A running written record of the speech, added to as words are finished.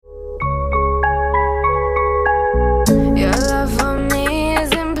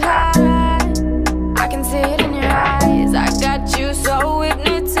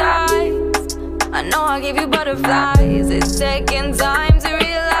I gave you butterflies. It's taking time to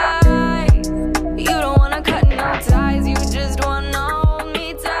realize you don't wanna cut no ties. You just wanna hold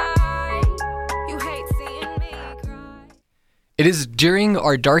me tight. You hate seeing me cry. It is during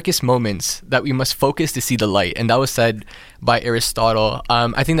our darkest moments that we must focus to see the light. And that was said by Aristotle.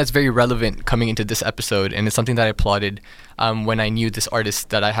 I think that's very relevant coming into this episode. And it's something that I applauded when I knew this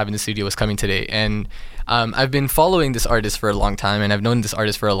artist that I have in the studio was coming today. And I've been following this artist for a long time. And I've known this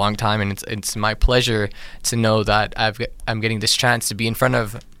artist for a long time. And it's my pleasure to know that I'm getting this chance to be in front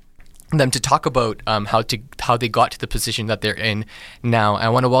of them to talk about how they got to the position that they're in now. I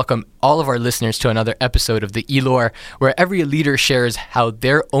want to welcome all of our listeners to another episode of the Elore, where every leader shares how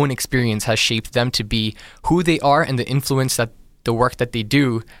their own experience has shaped them to be who they are and the influence that the work that they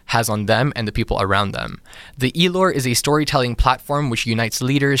do has on them and the people around them. The Elore is a storytelling platform which unites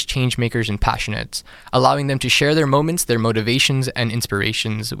leaders, change makers, and passionates, allowing them to share their moments, their motivations, and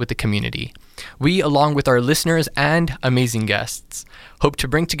inspirations with the community. We, along with our listeners and amazing guests, hope to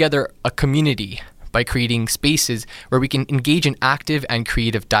bring together a community by creating spaces where we can engage in active and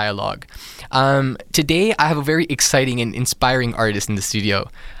creative dialogue. Today, I have a very exciting and inspiring artist in the studio,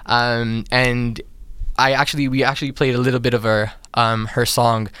 and we actually played a little bit of her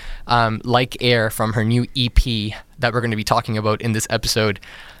song, Like Air, from her new EP that we're going to be talking about in this episode.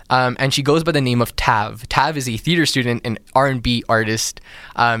 And she goes by the name of TAV. TAV is a theater student and R&B artist.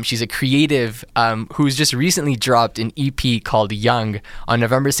 She's a creative who's just recently dropped an EP called Young on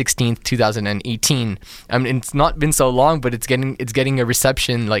November 16th, 2018. It's not been so long, but it's getting a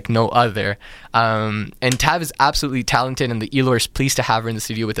reception like no other. And TAV is absolutely talented, and the Elore is pleased to have her in the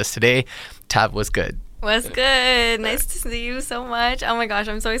studio with us today. TAV, what's good? What's good? Nice to see you so much. Oh my gosh,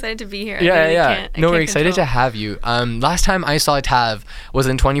 I'm so excited to be here. We're excited to have you. Last time I saw TAV was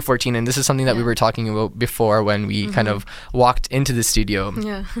in 2014, and this is something that we were talking about before when we kind of walked into the studio.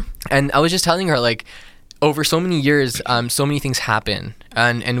 Yeah. And I was just telling her, like, over so many years, so many things happen.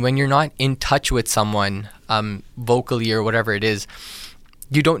 And when you're not in touch with someone vocally or whatever it is,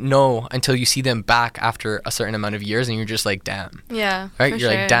 you don't know until you see them back after a certain amount of years, and you're just like, damn. Yeah. Right? You're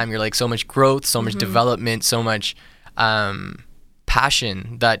like, damn, you're like so much growth, so much development, so much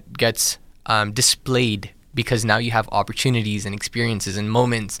passion that gets displayed because now you have opportunities and experiences and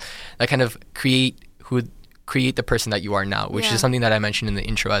moments that kind of create the person that you are now, which is something that I mentioned in the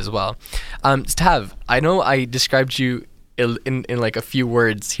intro as well. Tav, I know I described you in like a few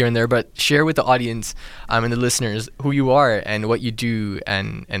words here and there, but share with the audience and the listeners who you are and what you do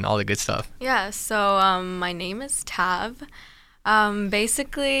and all the good stuff. Yeah, so my name is Tav.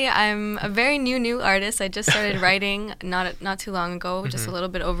 Basically, I'm a very new artist. I just started writing not too long ago, just a little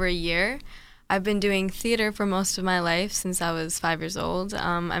bit over a year. I've been doing theater for most of my life since I was 5 years old.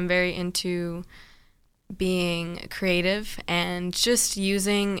 I'm very into being creative and just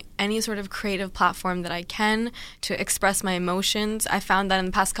using any sort of creative platform that I can to express my emotions. I found that in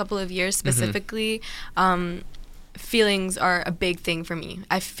the past couple of years specifically, feelings are a big thing for me.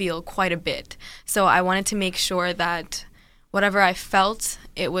 I feel quite a bit. So I wanted to make sure that whatever I felt,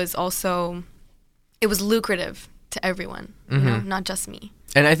 it was lucrative to everyone, you know, not just me.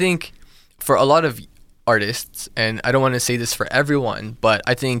 And I think for a lot of artists, and I don't want to say this for everyone, but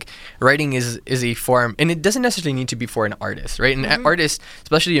I think writing is a form, and it doesn't necessarily need to be for an artist, right? An artist,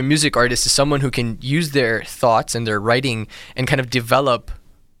 especially a music artist, is someone who can use their thoughts and their writing and kind of develop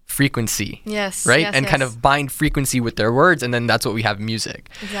frequency. Yes. Right? Yes, and kind of bind frequency with their words, and then that's what we have music.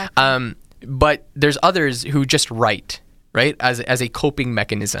 Exactly. But there's others who just write, right, as a coping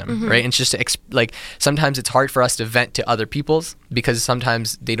mechanism, right? And it's just like sometimes it's hard for us to vent to other people's because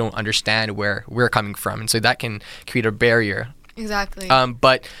sometimes they don't understand where we're coming from, and so that can create a barrier. Exactly.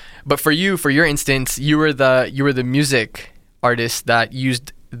 But for your instance, you were the music artist that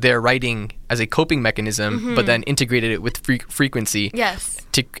used their writing as a coping mechanism, but then integrated it with frequency. Yes.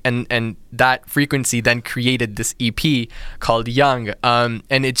 And that frequency then created this EP called Young.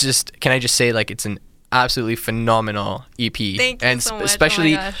 And it's just, can I just say, like, it's an absolutely phenomenal EP. Thank you so much.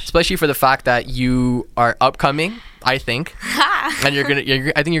 Especially for the fact that you are upcoming, I think. And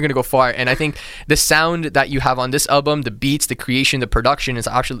I think you're gonna go far. And I think the sound that you have on this album, the beats, the creation, the production is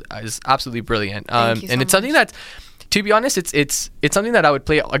absolutely brilliant. Thank you so and much. it's something that, to be honest, it's something that I would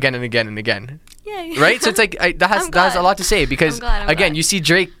play again and again and again. Yay. Right? So it's like that has a lot to say because I'm glad. you see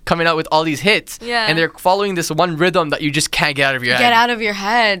Drake coming out with all these hits, and they're following this one rhythm that you just can't get out of your head. Get out of your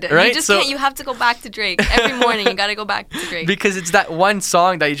head. Right? You just can't. You have to go back to Drake every morning. You got to go back to Drake because it's that one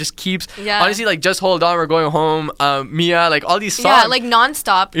song that you just keeps. Yeah. Honestly, like Just Hold On, We're Going Home, Mia, like all these songs. Yeah, like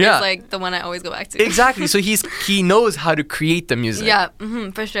nonstop is like the one I always go back to. Exactly. So he knows how to create the music. Yeah,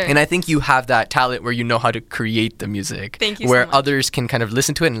 for sure. And I think you have that talent where you know how to create the music. Thank you where so much. others can kind of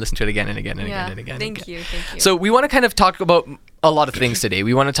listen to it and listen to it again and again and again and again. Thank you. So we want to kind of talk about a lot of things today.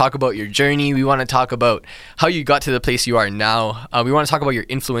 We want to talk about your journey. We want to talk about how you got to the place you are now. We want to talk about your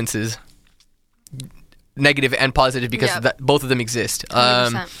influences, negative and positive, because both of them exist.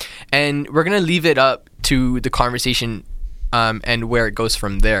 And we're going to leave it up to the conversation and where it goes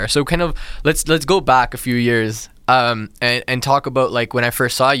from there. So kind of let's go back a few years and talk about like when I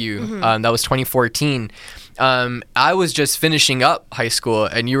first saw you. That was 2014. I was just finishing up high school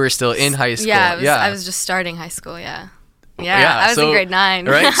and you were still in high school. I was just starting high school. I was in grade 9.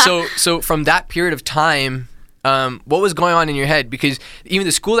 Right. So from that period of time, what was going on in your head? Because even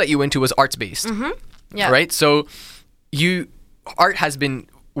the school that you went to was arts based. Yeah. Right. So art has been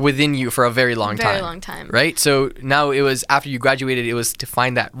within you for a very long time. Right. So now it was after you graduated, it was to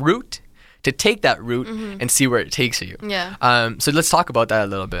find that route, to take that route and see where it takes you. Yeah. So let's talk about that a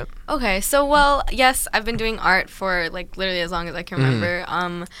little bit. Okay. So, well, yes, I've been doing art for like literally as long as I can remember.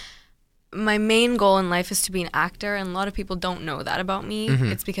 My main goal in life is to be an actor, and a lot of people don't know that about me.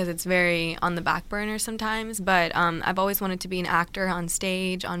 It's because it's very on the back burner sometimes, but I've always wanted to be an actor on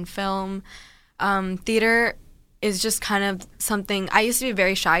stage, on film. Theater is just kind of something. I used to be a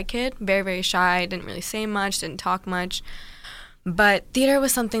very shy kid, very, very shy, didn't really say much, didn't talk much. But theater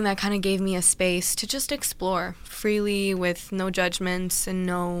was something that kind of gave me a space to just explore freely with no judgments and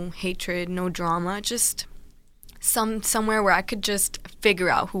no hatred, no drama, just somewhere where I could just figure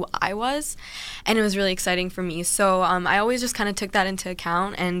out who I was. And it was really exciting for me. So I always just kind of took that into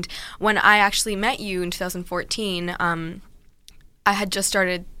account. And when I actually met you in 2014, I had just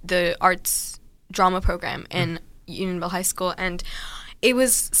started the arts drama program in Unionville High School, and it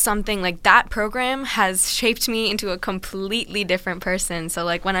was something like that program has shaped me into a completely different person. So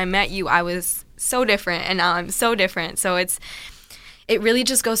like when I met you, I was so different, and now I'm so different. So it really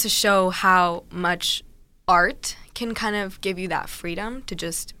just goes to show how much art can kind of give you that freedom to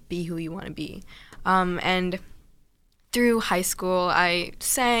just be who you want to be. And through high school, I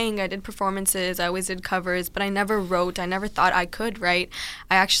sang, I did performances, I always did covers, but I never wrote. I never thought I could write.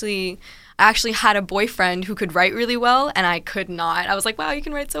 I actually had a boyfriend who could write really well, and I could not. I was like, wow, you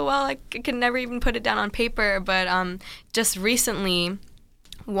can write so well. I could never even put it down on paper. But just recently,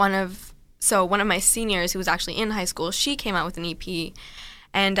 one of my seniors who was actually in high school, she came out with an EP,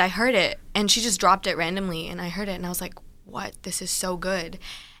 and I heard it, and she just dropped it randomly, and I heard it, and I was like, what? This is so good.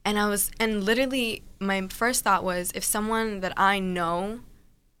 And literally my first thought was, if someone that I know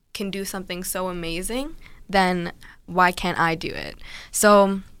can do something so amazing, then why can't I do it?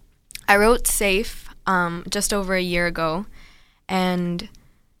 So I wrote Safe just over a year ago, and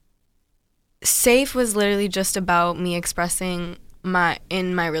Safe was literally just about me expressing my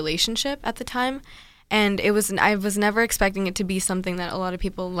relationship at the time. And I was never expecting it to be something that a lot of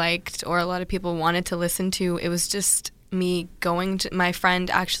people liked or a lot of people wanted to listen to. It was just me going to my friend,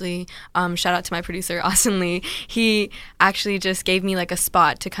 actually, shout out to my producer, Austin Lee. He actually just gave me like a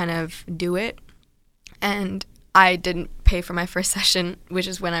spot to kind of do it. And I didn't pay for my first session, which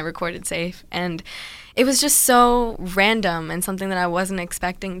is when I recorded Safe. And it was just so random and something that I wasn't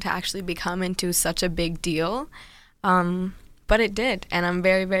expecting to actually become into such a big deal. But it did, and I'm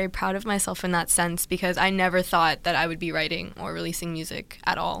very, very proud of myself in that sense, because I never thought that I would be writing or releasing music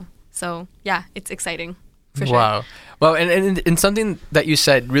at all. So, yeah, it's exciting, for sure. Wow. Well, and something that you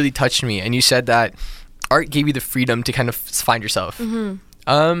said really touched me, and you said that art gave you the freedom to kind of find yourself.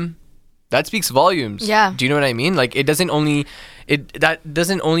 That speaks volumes. Yeah. Do you know what I mean? Like, that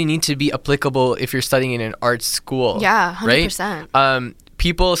doesn't only need to be applicable if you're studying in an arts school. Yeah, 100%. Right?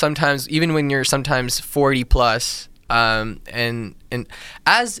 People sometimes, even when you're sometimes 40 plus, and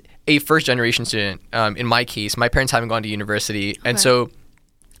as a first generation student, in my case, my parents haven't gone to university. Okay. And so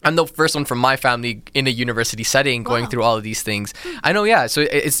I'm the first one from my family in a university setting going through all of these things. I know, yeah. So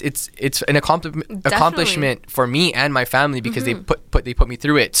it's an accomplishment for me and my family, because they put me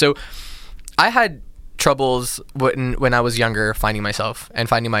through it. So I had troubles when I was younger finding myself and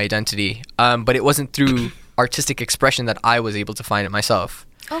finding my identity. But it wasn't through artistic expression that I was able to find it myself.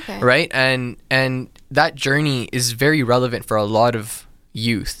 Okay. Right? And that journey is very relevant for a lot of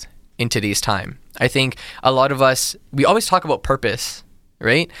youth in today's time. I think a lot of us, we always talk about purpose,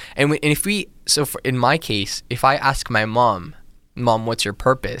 right? And in my case, if I ask my mom, what's your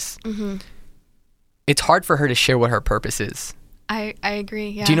purpose? It's hard for her to share what her purpose is. I agree,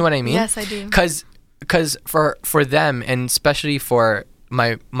 yeah. Do you know what I mean? Yes, I do. Because for them, and especially for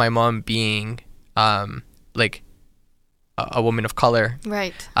my mom being like a woman of color,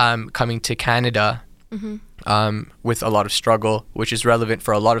 right? Coming to Canada, with a lot of struggle, which is relevant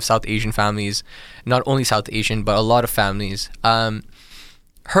for a lot of South Asian families, not only South Asian, but a lot of families.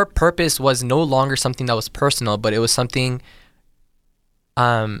 Her purpose was no longer something that was personal, but it was something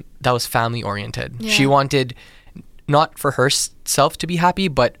that was family oriented. Yeah. She wanted not for herself to be happy,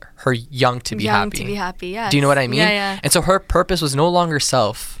 but her young to be happy. To be happy, yes. Do you know what I mean? Yeah. And so her purpose was no longer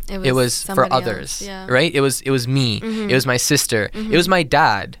self. It was for somebody others, else, yeah. right? It was me. It was my sister. It was my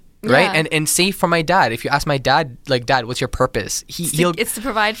dad, right? Yeah. And say for my dad, if you ask my dad, like, Dad, what's your purpose? It's to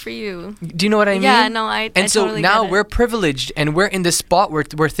provide for you. Do you know what I mean? Yeah, no, I And so totally now get it. we're privileged and we're in this spot where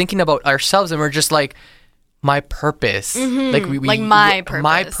we're thinking about ourselves and we're just like, my purpose, like my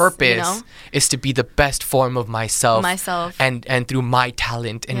purpose you know? is to be the best form of myself, and through my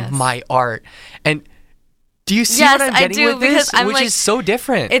talent and Yes. my art. And do you see Yes, what I'm I getting do, with this? because I'm Which like- is so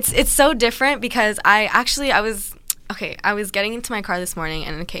different. It's so different because I was getting into my car this morning,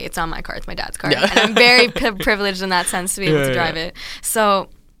 and it's not my car, it's my dad's car. Yeah. And I'm very privileged in that sense to be able Yeah, to yeah. drive it. So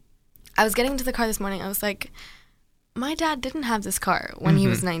I was getting into the car this morning. I was like, my dad didn't have this car when he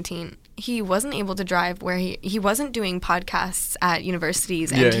was 19. He wasn't able to drive where he wasn't doing podcasts at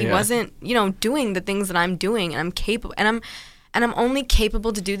universities, and Yeah, he yeah. wasn't, doing the things that I'm doing, and I'm capable, and I'm only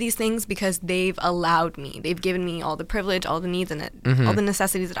capable to do these things because they've allowed me. They've given me all the privilege, all the needs, and all the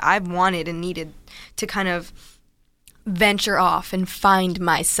necessities that I've wanted and needed to kind of venture off and find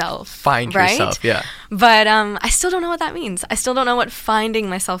myself. Find right? yourself, yeah. But I still don't know what that means. I still don't know what finding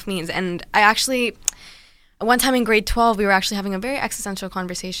myself means. And I actually, one time in grade 12, we were actually having a very existential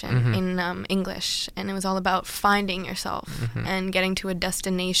conversation in English. And it was all about finding yourself and getting to a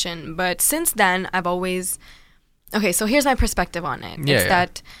destination. But since then, I've always... Okay, so here's my perspective on it. Yeah, it's yeah.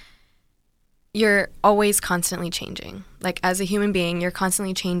 that you're always constantly changing. Like, as a human being, you're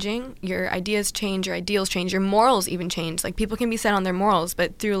constantly changing. Your ideas change, your ideals change, your morals even change. Like, people can be set on their morals,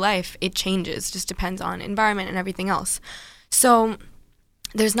 but through life, it changes. Just depends on environment and everything else. So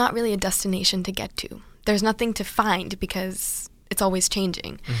there's not really a destination to get to. There's nothing to find because it's always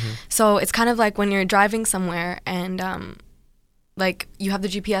changing. So it's kind of like when you're driving somewhere and, like, you have the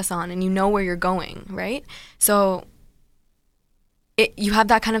GPS on and you know where you're going, right? So you have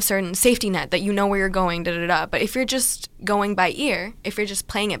that kind of certain safety net that you know where you're going, da-da-da. But if you're just going by ear, if you're just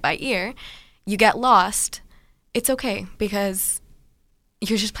playing it by ear, you get lost. It's okay because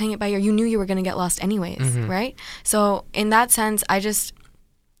you're just playing it by ear. You knew you were going to get lost anyways, right? So in that sense,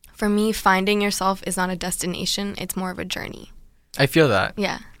 for me, finding yourself is not a destination. It's more of a journey. I feel that.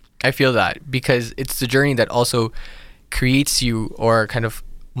 Yeah. I feel that because it's the journey that also creates you or kind of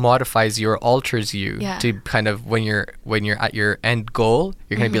modifies you or alters you to kind of when you're at your end goal,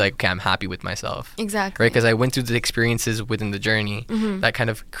 you're going to be like, okay, I'm happy with myself. Exactly. Right? Because I went through the experiences within the journey that kind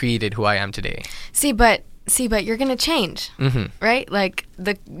of created who I am today. See, but you're going to change, right? Like,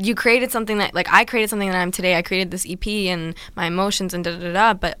 you created something that, like, I created something that I'm today. I created this EP and my emotions and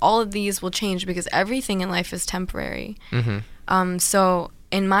da-da-da-da, but all of these will change because everything in life is temporary. So,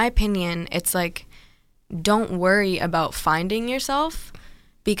 in my opinion, it's like, don't worry about finding yourself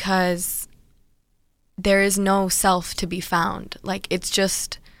because there is no self to be found. Like, it's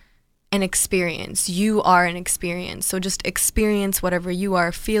just an experience. You are an experience. So just experience whatever you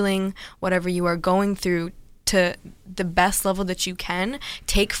are feeling, whatever you are going through to the best level that you can.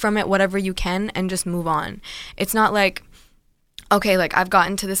 Take from it whatever you can and just move on. It's not like, okay, like, I've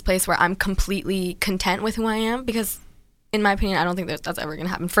gotten to this place where I'm completely content with who I am, because in my opinion, I don't think that's ever going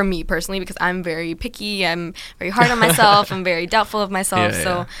to happen for me personally, because I'm very picky. I'm very hard on myself. I'm very doubtful of myself.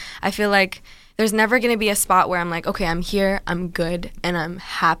 So I feel like there's never going to be a spot where I'm like, okay, I'm here, I'm good, and I'm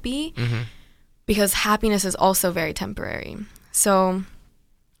happy, because happiness is also very temporary. So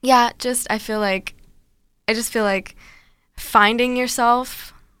yeah, I just feel like finding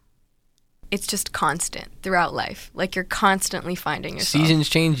yourself, it's just constant throughout life. Like, you're constantly finding yourself. Seasons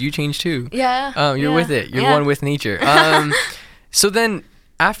change, you change too. Yeah. You're with it. You're one with nature. So then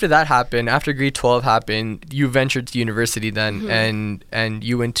after that happened, after grade 12 happened, you ventured to university then and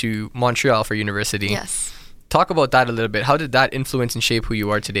you went to Montreal for university. Yes. Talk about that a little bit. How did that influence and shape who you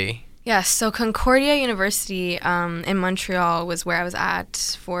are today? Yes, so Concordia University in Montreal was where I was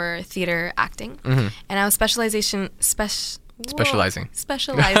at for theater acting. And I was specializing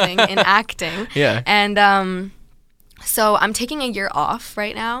in acting. Yeah. And so I'm taking a year off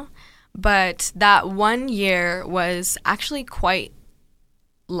right now, but that 1 year was actually quite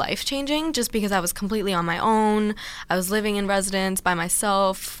life-changing just because I was completely on my own. I was living in residence by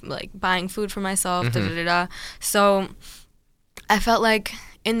myself, like buying food for myself, da-da-da-da. So I felt like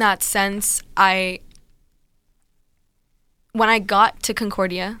in that sense, when I got to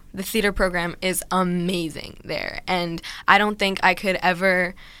Concordia, the theater program is amazing there. And I don't think I could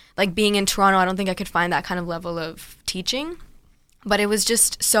ever, like, being in Toronto, I don't think I could find that kind of level of teaching. But it was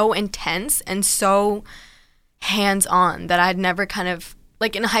just so intense and so hands-on that I'd never kind of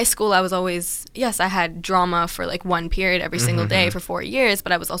like in high school, I was always, yes, I had drama for like one period every single day for 4 years,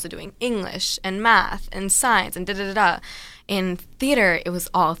 but I was also doing English and math and science and da-da-da-da. In theater, it was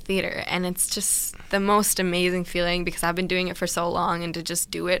all theater. And it's just the most amazing feeling because I've been doing it for so long, and to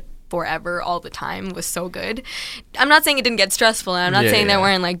just do it forever all the time was so good. I'm not saying it didn't get stressful, and I'm not saying there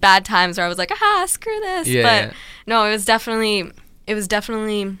weren't like bad times where I was like, screw this. But no, it was definitely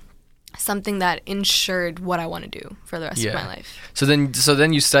something that ensured what I want to do for the rest of my life. So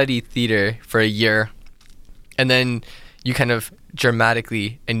then you studied theater for a year, and then you kind of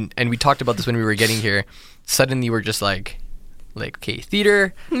dramatically, and we talked about this when we were getting here, suddenly we're just like okay,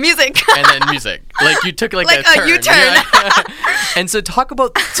 theater, music, and then music. Like you took like a turn. U-turn. Yeah. And so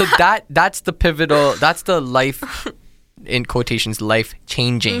that's the pivotal, that's the life, in quotations, life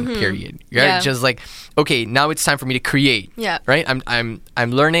changing period. Right? Yeah. Just like, okay, now it's time for me to create. Yeah. Right? I'm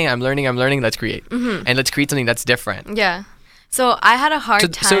learning, let's create. And let's create something that's different. Yeah. So I had a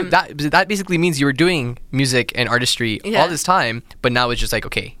hard time. So that basically means you were doing music and artistry all this time, but now it's just like,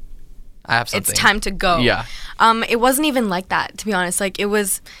 okay, I have something. It's time to go. Yeah. It wasn't even like that, to be honest. Like, it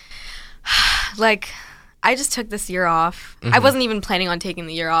was like I just took this year off. I wasn't even planning on taking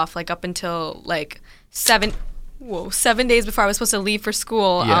the year off, like up until like 7 days before I was supposed to leave for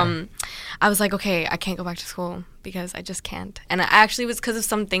school. Yeah. I was like, okay, I can't go back to school because I just can't. And I actually was because of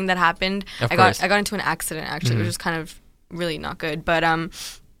something that happened. I got into an accident actually, which was kind of really not good. But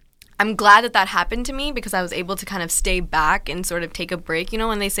I'm glad that happened to me because I was able to kind of stay back and sort of take a break. You know,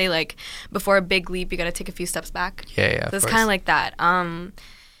 when they say like before a big leap, you got to take a few steps back. Yeah. So it's kind of like that.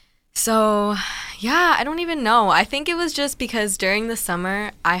 So yeah, I don't even know. I think it was just because during the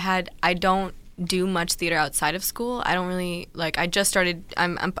summer I don't do much theater outside of school. I don't really like. I just started.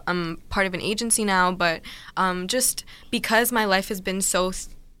 I'm part of an agency now, but just because my life has been so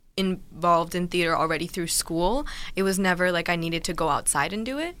involved in theater already through school, it was never like I needed to go outside and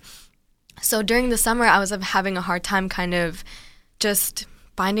do it. So during the summer, I was having a hard time kind of just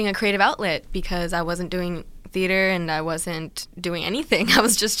finding a creative outlet because I wasn't doing theater and I wasn't doing anything. I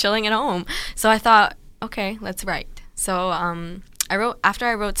was just chilling at home. So I thought, okay, let's write. So after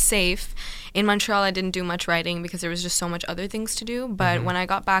I wrote Safe, in Montreal, I didn't do much writing because there was just so much other things to do. But when I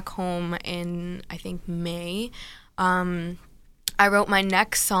got back home in, I think, May, I wrote my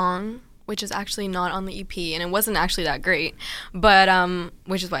next song, which is actually not on the EP, and it wasn't actually that great, but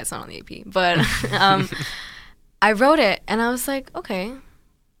which is why it's not on the EP. But I wrote it, and I was like, okay,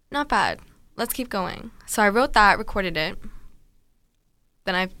 not bad. Let's keep going. So I wrote that, recorded it.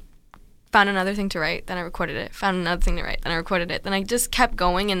 Then I found another thing to write. Then I recorded it. Found another thing to write. Then I recorded it. Then I just kept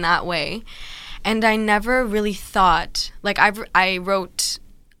going in that way, and I never really thought like I wrote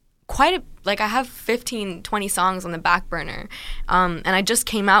I have 15, 20 songs on the back burner. And I just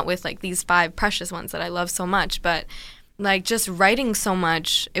came out with like these 5 precious ones that I love so much. But like just writing so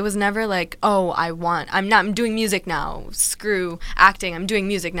much, it was never like, oh, I'm doing music now. Screw acting. I'm doing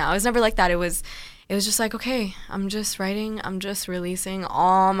music now. It was never like that. It was just like, okay, I'm just writing. I'm just releasing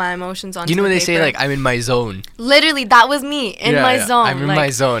all my emotions onto the paper. You know when they say like, I'm in my zone? Literally, that was me in my zone. I'm in my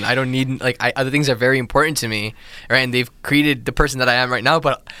zone. I don't need other things are very important to me, right? And they've created the person that I am right now,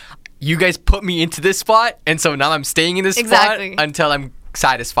 but you guys put me into this spot, and so now I'm staying in this spot until I'm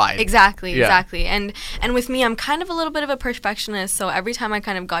satisfied. Exactly. And with me, I'm kind of a little bit of a perfectionist, so every time I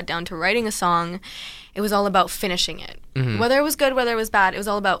kind of got down to writing a song, it was all about finishing it. Whether it was good, whether it was bad, it was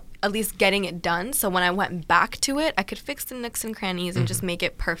all about at least getting it done, so when I went back to it, I could fix the nooks and crannies and just make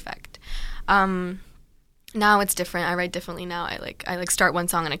it perfect. Now it's different. I write differently now. I start one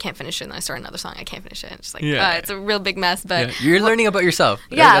song and I can't finish it, and then I start another song and I can't finish it. It's just it's a real big mess. But you're learning about yourself.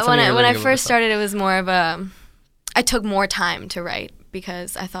 Yeah, when I first started, it was more of I took more time to write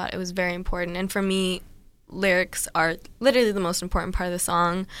because I thought it was very important. And for me, lyrics are literally the most important part of the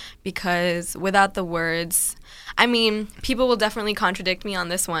song because without the words, I mean, people will definitely contradict me on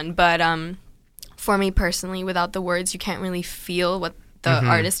this one, but for me personally, without the words, you can't really feel what the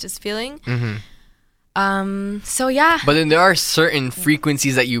artist is feeling. So yeah. But then there are certain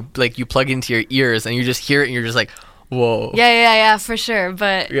frequencies that you plug into your ears and you just hear it and you're just like, whoa. Yeah, for sure.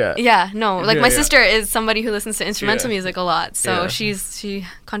 But my sister is somebody who listens to instrumental music a lot, so she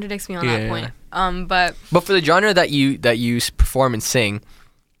contradicts me on that point. But for the genre that you perform and sing,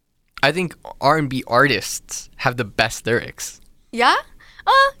 I think R&B artists have the best lyrics. Yeah?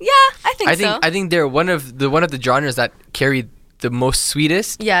 I think so. I think they're one of the genres that carry the most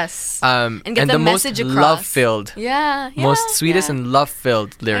sweetest. Yes. And get the most message across. love-filled. Yeah. Most sweetest and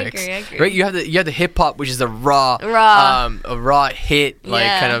love-filled lyrics. I agree. Right? You have the hip hop, which is a raw hit,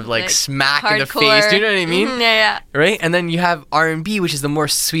 like kind of like smack in the face. Do you know what I mean? Yeah. Right? And then you have R&B, which is the more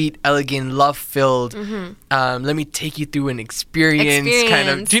sweet, elegant, love-filled. Let me take you through an experience kind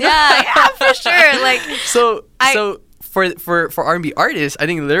of. Do you know? Yeah, for sure. Like so for R&B artists, I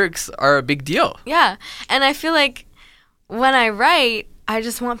think lyrics are a big deal. Yeah, and I feel like when I write, I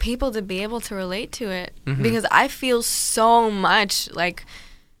just want people to be able to relate to it because I feel so much like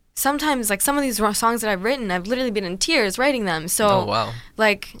sometimes like some of these songs that I've written, I've literally been in tears writing them. So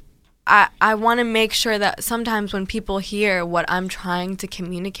like I want to make sure that sometimes when people hear what I'm trying to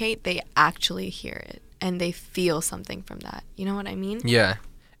communicate, they actually hear it and they feel something from that. You know what I mean? Yeah.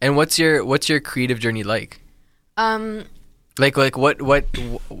 And what's your creative journey like? Like what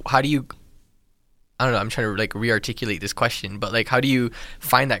how do you, I don't know, I'm trying to like re-articulate this question, but like how do you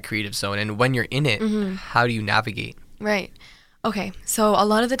find that creative zone, and when you're in it, how do you navigate? Right. Okay. So a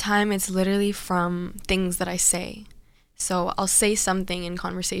lot of the time it's literally from things that I say. So I'll say something in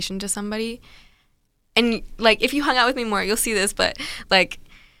conversation to somebody, and like if you hung out with me more, you'll see this, but like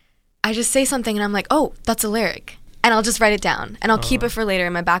I just say something and I'm like, "Oh, that's a lyric." And I'll just write it down and I'll keep it for later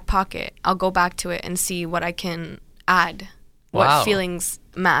in my back pocket. I'll go back to it and see what I can add, what feelings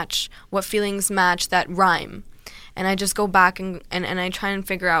match that rhyme. And I just go back and I try and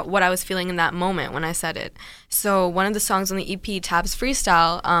figure out what I was feeling in that moment when I said it. So one of the songs on the EP, TAV's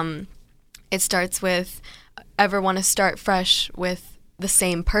Freestyle, it starts with, ever want to start fresh with the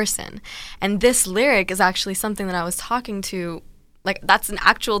same person. And this lyric is actually something that I was talking to, like that's an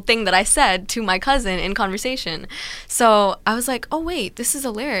actual thing that I said to my cousin in conversation. So I was like, oh wait, this is a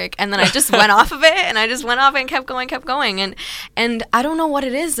lyric. And then I just went off of it and I just went off and kept going. And I don't know what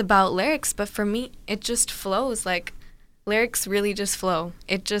it is about lyrics, but for me, it just flows. Like lyrics really just flow.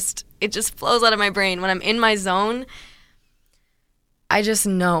 It just flows out of my brain. When I'm in my zone, I just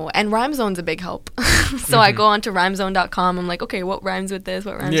know. And Rhyme Zone's a big help. So I go onto rhymezone.com. I'm like, okay, what rhymes with this?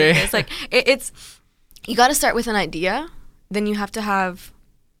 What rhymes with this? Like it's, you got to start with an idea. Then you have to have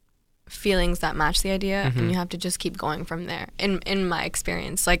feelings that match the idea, and you have to just keep going from there. In my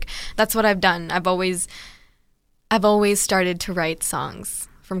experience, like that's what I've done. I've always started to write songs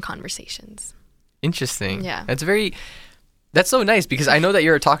from conversations. Interesting. Yeah, that's so nice because I know that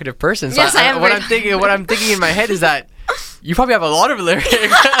you're a talkative person. So yes, I am. What I'm thinking in my head is that you probably have a lot of lyrics.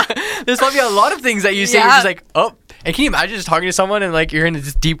 There's probably a lot of things that you say. You're just like, oh. And can you imagine just talking to someone and like you're in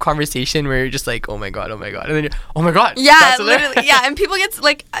this deep conversation where you're just like, oh my god, and then you're, oh my god, yeah, literally, yeah. And people get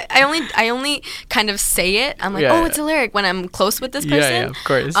like, I only kind of say it. I'm like, it's a lyric when I'm close with this person. Yeah, of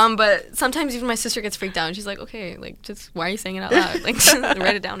course. But sometimes even my sister gets freaked out and she's like, okay, like just why are you saying it out loud? Like just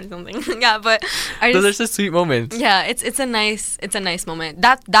write it down or something. Yeah, but there's just sweet moments. Yeah, it's a nice moment.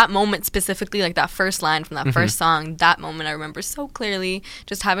 That moment specifically, like that first line from that first song, that moment I remember so clearly.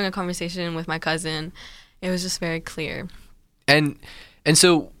 Just having a conversation with my cousin. It was just very clear. And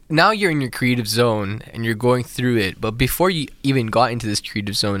so now you're in your creative zone and you're going through it. But before you even got into this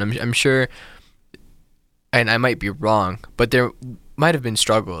creative zone, I'm sure, and I might be wrong, but there might have been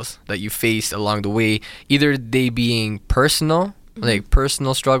struggles that you faced along the way. Either they being personal, like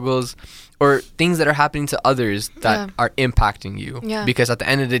personal struggles, or things that are happening to others that are impacting you. Yeah. Because at the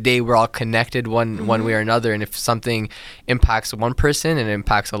end of the day, we're all connected one way or another. And if something impacts one person, it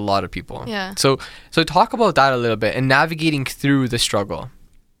impacts a lot of people. Yeah. So talk about that a little bit and navigating through the struggle.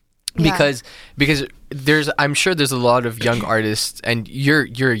 Because I'm sure there's a lot of young artists, and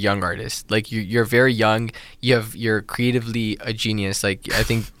you're a young artist. Like you're very young. You're creatively a genius. Like I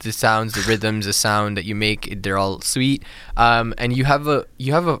think the sounds, the rhythms, the sound that you make, they're all sweet. And you have a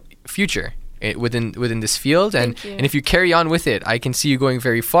future within this field, and if you carry on with it, I can see you going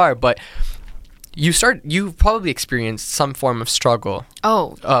very far. But you've probably experienced some form of struggle.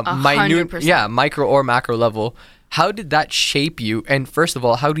 100%. Micro or macro level. How did that shape you? And first of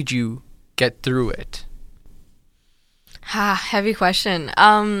all, how did you get through it? Heavy question.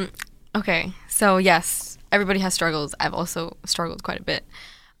 Okay, so yes, everybody has struggles. I've also struggled quite a bit.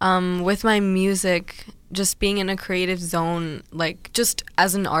 With my music, just being in a creative zone, like just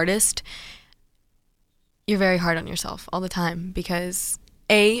as an artist, you're very hard on yourself all the time because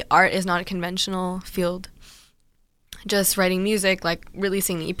art is not a conventional field. Just writing music, like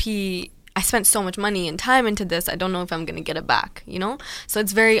releasing the EP, I spent so much money and time into this. I don't know if I'm going to get it back, you know? So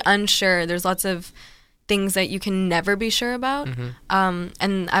it's very unsure. There's lots of things that you can never be sure about.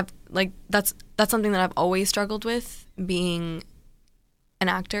 And I've like that's something that I've always struggled with, being an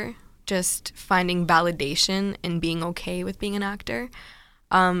actor, just finding validation and being okay with being an actor.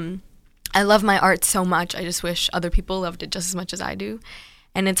 I love my art so much. I just wish other people loved it just as much as I do.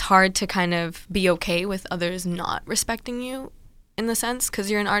 And it's hard to kind of be okay with others not respecting you in the sense because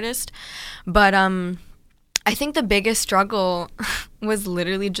you're an artist. But I think the biggest struggle was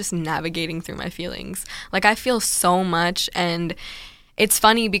literally just navigating through my feelings. Like, I feel so much, and it's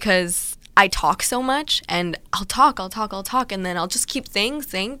funny because I talk so much, and I'll talk, and then I'll just keep saying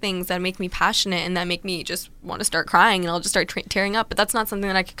things that make me passionate and that make me just want to start crying, and I'll just start tearing up. But that's not something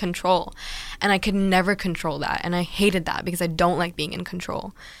that I could control, and I could never control that, and I hated that because I don't like being in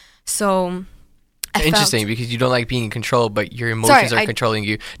control. So Interesting, because you don't like being in control, but your emotions are controlling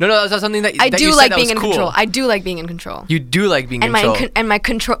you. No, that's not something that I that do you like said being that in was cool. control. I do like being in control. You do like being in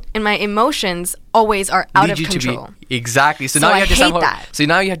control. And my emotions always are out of control. Exactly. So So now I you have to hate somehow. that. So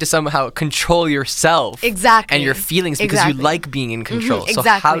now you have to somehow control yourself. Exactly. And your feelings because you Exactly. like being in control. So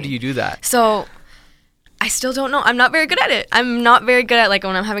exactly. how do you do that? So I still don't know. I'm not very good at it. I'm not very good at, like,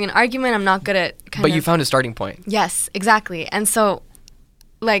 when I'm having an argument, I'm not good at But you found a starting point. Yes, exactly. And so,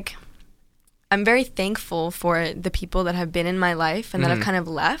 like, I'm very thankful for the people that have been in my life and that have kind of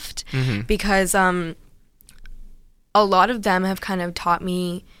left because a lot of them have kind of taught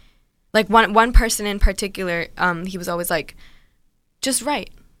me, like, one person in particular, he was always like, just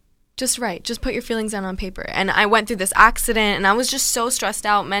write. Just put your feelings down on paper. And I went through this accident, and I was just so stressed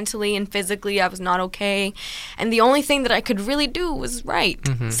out mentally and physically. I was not okay. And the only thing that I could really do was write.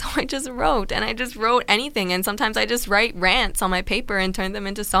 So I just wrote, and I just wrote anything. And sometimes I just write rants on my paper and turn them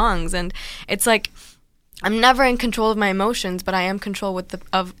into songs. And it's like, I'm never in control of my emotions, but I am in control of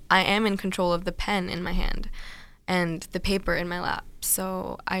the pen in my hand and the paper in my lap.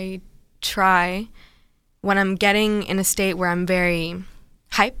 So I try, when I'm getting in a state where I'm very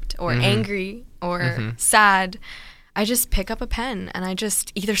hyped or angry or sad, I just pick up a pen and I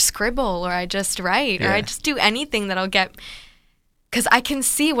just either scribble or I just write or I just do anything that'll get, because I can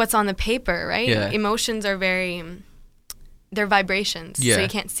see what's on the paper, right? Emotions are they're vibrations, so you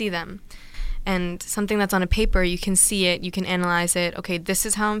can't see them. And something that's on a paper, you can see it, you can analyze it. Okay, this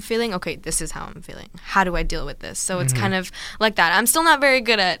is how I'm feeling. Okay, this is how I'm feeling. How do I deal with this? So it's kind of like that. I'm still not very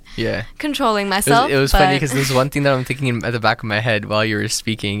good at controlling myself. It was funny because there's one thing that I'm thinking at the back of my head while you were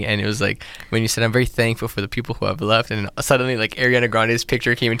speaking, and it was like when you said, I'm very thankful for the people who have left, and suddenly like Ariana Grande's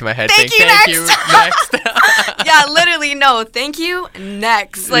picture came into my head. Thank you, next. Yeah, literally, no, thank you,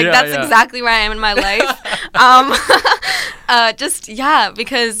 next. Like, that's exactly where I am in my life.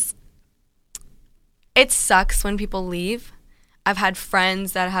 Because it sucks when people leave. I've had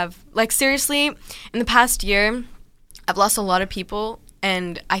friends that have, like, seriously, in the past year, I've lost a lot of people,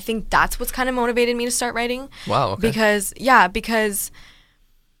 and I think that's what's kind of motivated me to start writing. Wow, okay. Because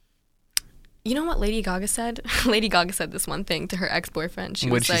you know what Lady Gaga said? Lady Gaga said this one thing to her ex-boyfriend.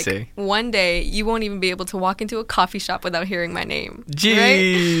 What'd she say? One day, you won't even be able to walk into a coffee shop without hearing my name.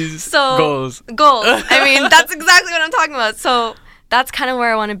 Jeez. Right? So, Goals. I mean, that's exactly what I'm talking about. So that's kind of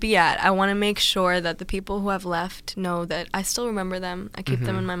where I want to be at. I want to make sure that the people who have left know that I still remember them. I keep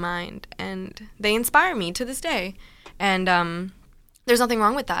them in my mind, and they inspire me to this day. And there's nothing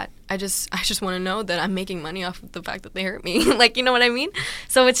wrong with that. I just want to know that I'm making money off of the fact that they hurt me. Like, you know what I mean?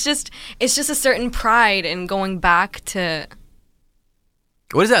 So it's just a certain pride in going back to.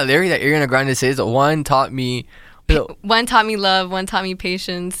 What is that lyric that Ariana Grande says? One taught me love, one taught me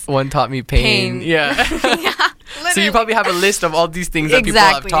patience, one taught me pain. Yeah. Literally. So you probably have a list of all these things that people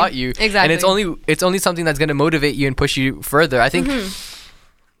have taught you. Exactly. And it's only something that's going to motivate you and push you further. I think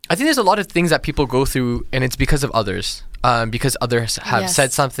there's a lot of things that people go through, and it's because of others. Because others have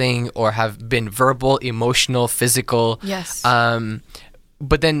said something or have been verbal, emotional, physical. Yes.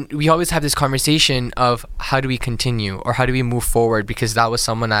 But then we always have this conversation of how do we continue or how do we move forward, because that was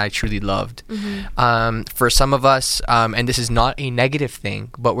someone I truly loved. For some of us, and this is not a negative thing,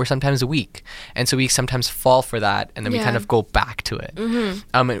 but we're sometimes weak. And so we sometimes fall for that, and then we kind of go back to it.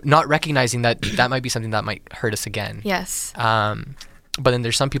 Not recognizing that that might be something that might hurt us again. Yes. But then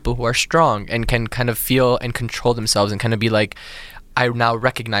there's some people who are strong and can kind of feel and control themselves and kind of be like, I now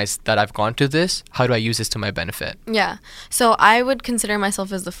recognize that I've gone through this. How do I use this to my benefit? Yeah. So I would consider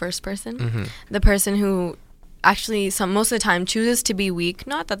myself as the first person, the person who actually most of the time chooses to be weak.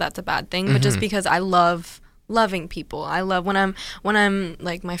 Not that that's a bad thing, but just because I love loving people. I love when I'm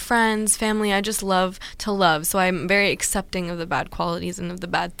like my friends, family, I just love to love. So I'm very accepting of the bad qualities and of the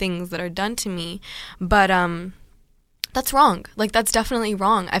bad things that are done to me. But that's wrong. Like, that's definitely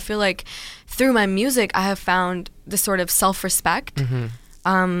wrong. I feel like through my music, I have found this sort of self-respect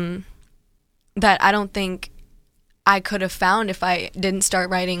that I don't think I could have found if I didn't start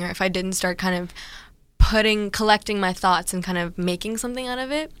writing, or if I didn't start kind of collecting my thoughts and kind of making something out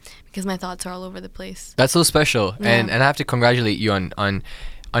of it, because my thoughts are all over the place. That's so special. And I have to congratulate you on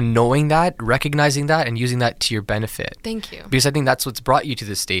on knowing that, recognizing that, and using that to your benefit. Thank you. Because I think that's what's brought you to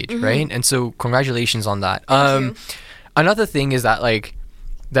this stage, right? And so congratulations on that. Thank you. Another thing is that like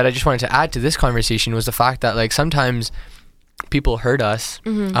that I just wanted to add to this conversation was the fact that like sometimes people hurt us,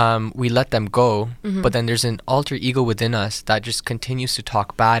 we let them go, but then there's an alter ego within us that just continues to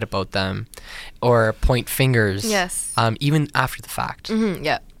talk bad about them or point fingers, Yes. even after the fact.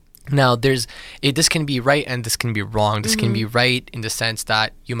 Yeah. Now, this can be right and this can be wrong. This can be right in the sense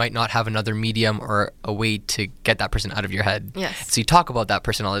that you might not have another medium or a way to get that person out of your head. Yes. So you talk about that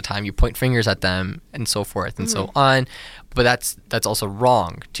person all the time. You point fingers at them and so forth and so on. But that's also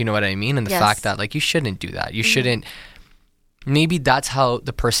wrong. Do you know what I mean? And the Yes. fact that like you shouldn't do that. You shouldn't. Maybe that's how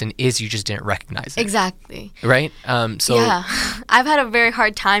the person is. You just didn't recognize it. Exactly. Right? So yeah. I've had a very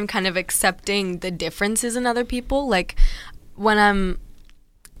hard time kind of accepting the differences in other people. Like when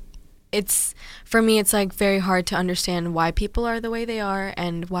for me, it's like very hard to understand why people are the way they are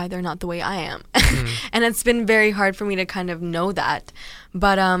and why they're not the way I am. And it's been very hard for me to kind of know that.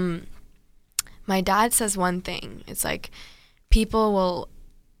 But my dad says one thing. It's like people will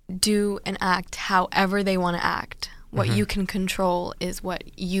do and act however they want to act. What you can control is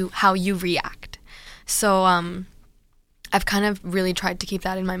how you react. So I've kind of really tried to keep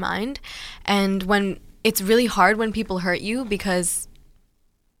that in my mind. And when it's really hard when people hurt you because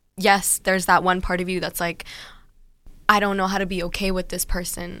yes, there's that one part of you that's like, I don't know how to be okay with this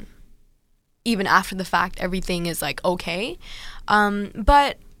person. Even after the fact, everything is like okay.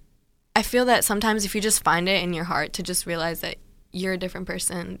 But I feel that sometimes if you just find it in your heart to just realize that you're a different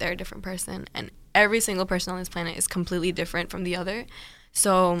person, they're a different person, and every single person on this planet is completely different from the other.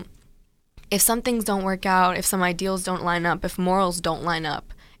 So if some things don't work out, if some ideals don't line up, if morals don't line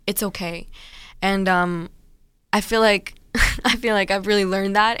up, it's okay. And I feel like I've really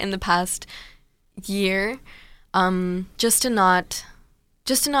learned that in the past year, just to not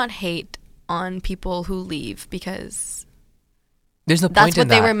hate on people who leave because there's no point that's in what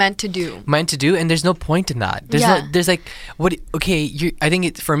that. they were meant to do. And there's no point in that. There's like what? Okay, I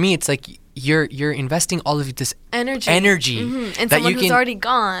think for me, it's like you're investing all of this energy and that someone you who's can, already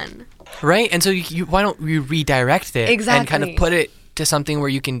gone, right? And so you why don't you redirect it and kind of put it to something where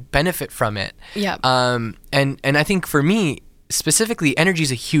you can benefit from it? Yeah. And I think for me specifically, energy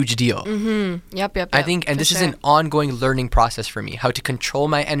is a huge deal. Yep. I think, and this is an ongoing learning process for me, how to control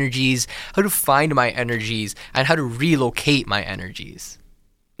my energies, how to find my energies, and how to relocate my energies.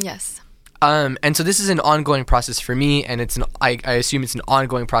 Yes. And so this is an ongoing process for me, and I assume it's an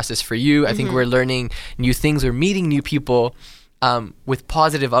ongoing process for you. I think we're learning new things, we're meeting new people with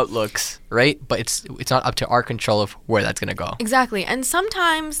positive outlooks, right? But it's not up to our control of where that's gonna go. Exactly. And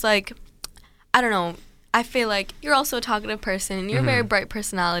sometimes, like, I don't know, I feel like you're also a talkative person and you're a very bright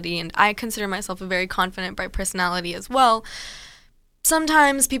personality, and I consider myself a very confident, bright personality as well.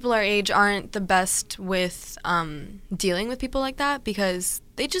 Sometimes people our age aren't the best with dealing with people like that because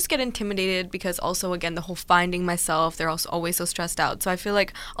they just get intimidated because also, again, the whole finding myself, they're also always so stressed out. So I feel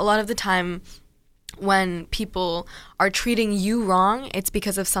like a lot of the time when people are treating you wrong, it's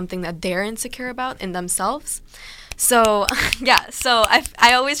because of something that they're insecure about in themselves. So, yeah, so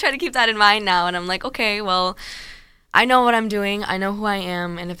I always try to keep that in mind now, and I'm like, okay, well, I know what I'm doing, I know who I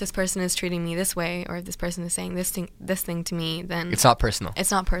am, and if this person is treating me this way, or if this person is saying this thing to me, then It's not personal.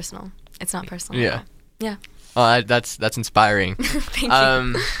 It's not personal. It's not personal. Yeah. Yeah. Oh, that's inspiring. Thank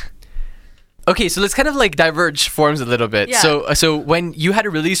you. Okay, so let's kind of like diverge forms a little bit. Yeah. So when you had a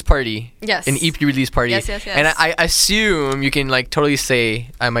release party, Yes. an EP release party, Yes. and I assume you can like totally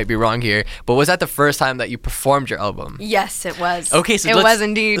say I might be wrong here, but was that the first time that you performed your album? Yes, it was. Okay, so it was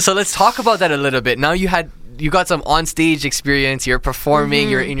indeed. So let's talk about that a little bit. Now you got some on-stage experience, you're performing,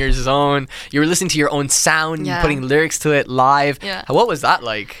 you're in your zone, you're listening to your own sound, you're putting lyrics to it live. Yeah. What was that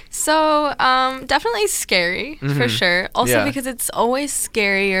like? So, definitely scary, for sure. Also because it's always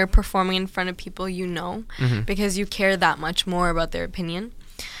scarier performing in front of people you know, because you care that much more about their opinion.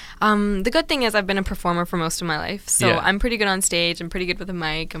 The good thing is I've been a performer for most of my life, so I'm pretty good on stage, I'm pretty good with a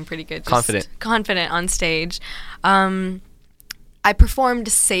mic, I'm pretty good confident on stage. I performed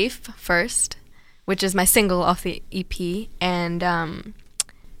Safe first, which is my single off the EP, and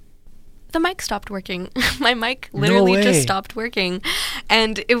the mic stopped working. My mic literally just stopped working,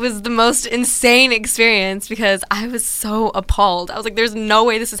 and it was the most insane experience because I was so appalled. I was like, there's no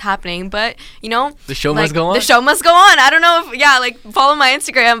way this is happening, but you know, the show must go on. The show must go on. I don't know if follow my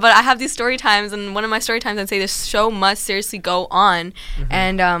Instagram, but I have these story times, and one of my story times I'd say the show must seriously go on.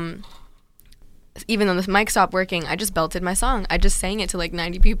 And even though the mic stopped working, I just belted my song. I just sang it to like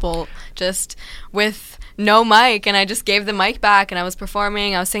 90 people just with no mic, and I just gave the mic back and I was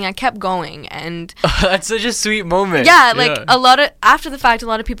performing, I was singing, I kept going. And that's such a sweet moment. yeah, like a lot of, after the fact, a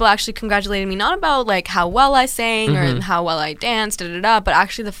lot of people actually congratulated me, not about like how well I sang or how well I danced, but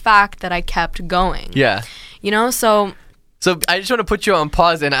actually the fact that I kept going. Yeah. You know, so I just want to put you on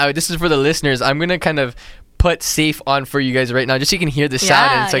pause, and this is for the listeners. I'm going to kind of put Safe on for you guys right now, just so you can hear the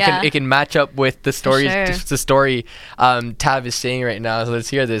sound, and so it can match up with the story. Sure. The story Tav is saying right now. So let's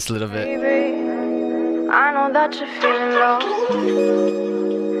hear this a little bit. Baby, I know that you're feeling low.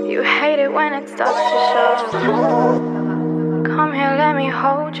 You hate it when it starts to show. Come here, let me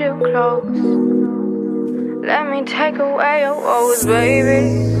hold you close. Let me take away your woes,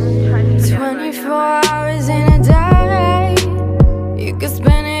 baby. 24 hours in a day, you could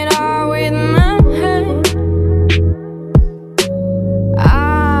spend it all with me.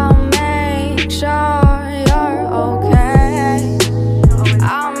 I'll make sure you're okay.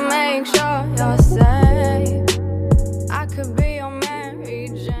 I'll make sure you're safe. I could be your Mary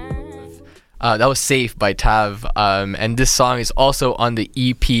Jane. That was Safe by Tav, and this song is also on the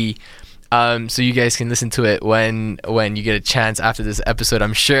EP. So you guys can listen to it when you get a chance after this episode.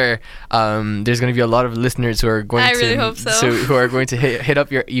 I'm sure there's going to be a lot of listeners who are going really hope so. who are going to hit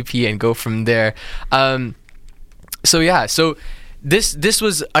up your EP and go from there. So this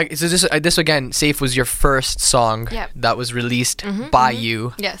was this again. Safe was your first song that was released by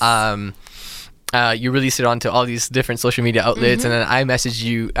you. Yes. You released it onto all these different social media outlets, and then I messaged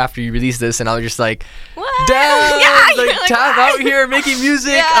you after you released this, and I was just like, what? Damn, Yeah, like Tav out here making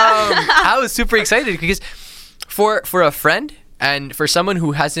music. I was super excited because for a friend and for someone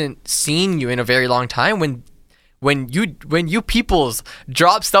who hasn't seen you in a very long time, when you peoples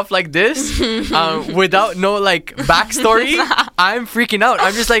drop stuff like this without no like backstory, I'm freaking out.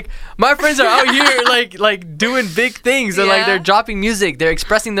 I'm just like, my friends are out here like doing big things, and like they're dropping music, they're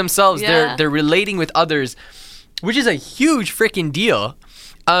expressing themselves, they're relating with others, which is a huge freaking deal.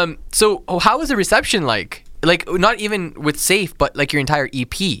 So how was the reception like not even with Safe, but like your entire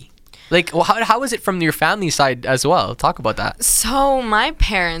EP? Like, how was it from your family side as well? Talk about that. So my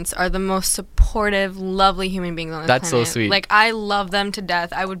parents are the most supportive, lovely human beings on this planet. That's so sweet. Like, I love them to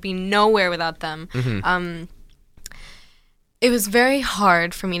death. I would be nowhere without them. It was very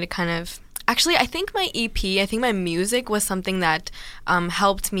hard for me to kind of... Actually, I think my EP, my music was something that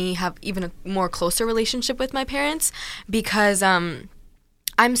helped me have even a more closer relationship with my parents, because I'm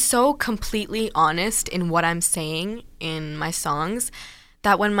so completely honest in what I'm saying in my songs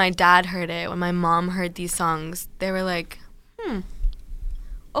that when my dad heard it, when my mom heard these songs, they were like,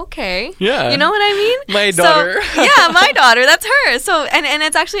 okay. Yeah. You know what I mean? My daughter. So, yeah, my daughter. That's her. So, and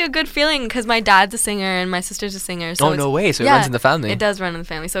it's actually a good feeling because my dad's a singer and my sister's a singer. So no way. So it runs in the family. It does run in the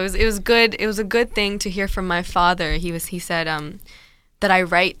family. So it was good. It was a good thing to hear from my father. He said that I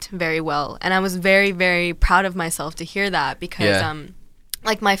write very well. And I was very, very proud of myself to hear that because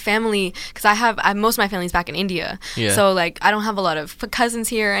like my family, because most of my family's back in India, so like I don't have a lot of cousins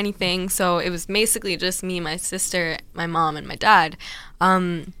here or anything, so it was basically just me, my sister, my mom, and my dad,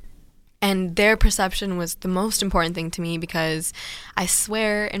 and their perception was the most important thing to me, because I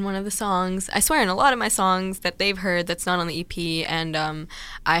swear in one of the songs, I swear in a lot of my songs that they've heard that's not on the EP, and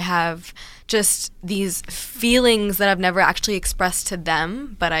I have just these feelings that I've never actually expressed to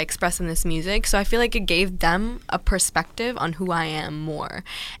them, but I express in this music. So I feel like it gave them a perspective on who I am more.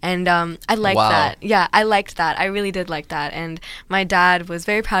 And I liked that. Yeah, I liked that. I really did like that. And my dad was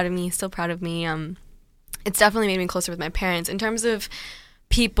very proud of me, still proud of me. It's definitely made me closer with my parents. In terms of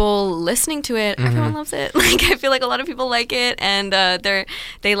people listening to it, everyone loves it. Like, I feel like a lot of people like it, and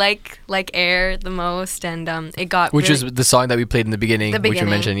they like Air the most, and it got which is the song that we played in the beginning, which you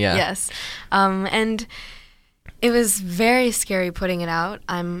mentioned. Yes. And it was very scary putting it out.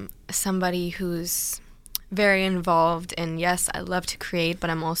 I'm somebody who's very involved, and yes, I love to create, but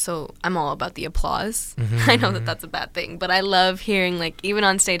I'm all about the applause. I know that that's a bad thing, but I love hearing, like, even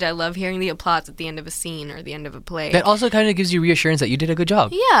on stage, I love hearing the applause at the end of a scene or the end of a play. That also kind of gives you reassurance that you did a good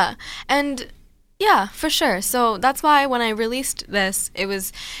job. Yeah, and yeah, for sure. So that's why when I released this,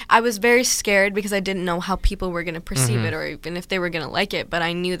 I was very scared because I didn't know how people were going to perceive it, or even if they were going to like it, but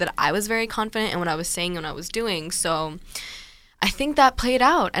I knew that I was very confident in what I was saying and what I was doing. So I think that played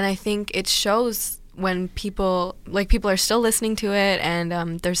out, and I think it shows when people are still listening to it, and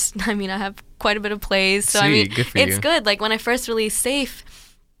I have quite a bit of plays, so Sweet, good for it's you. good. Like when I first released Safe,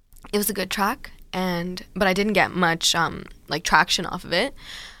 it was a good track, but I didn't get much like traction off of it,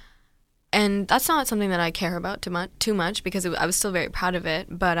 and that's not something that I care about too much because I was still very proud of it.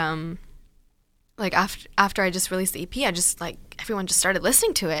 But like after I just released the EP, I just like everyone just started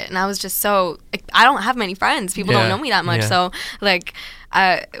listening to it, and I was just so like, I don't have many friends. People don't know me that much, so like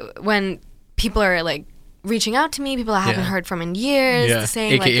when people are like reaching out to me, people I haven't heard from in years,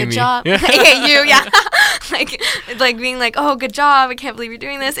 saying like good job, AKA you, like being like, oh, good job, I can't believe you're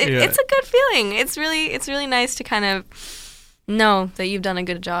doing this. It's a good feeling. It's really nice to kind of know that you've done a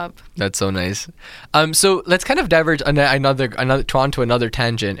good job. That's so nice. So let's kind of diverge onto another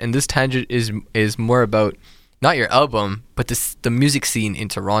tangent, and this tangent is more about not your album, but the music scene in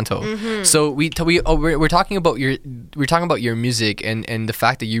Toronto. So we're talking about your music and the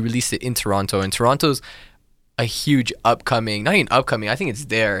fact that you released it in Toronto, and Toronto's a huge upcoming, not even upcoming, I think it's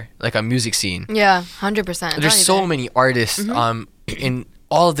there, like a music scene. Yeah, 100%. There's so many artists in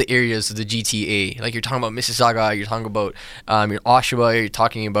all of the areas of the GTA. Like you're talking about Mississauga, you're talking about your Oshawa, you're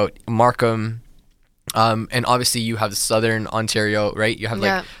talking about Markham, and obviously you have Southern Ontario, right? You have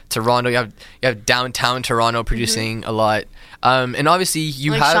like Toronto, you have downtown Toronto producing a lot, and obviously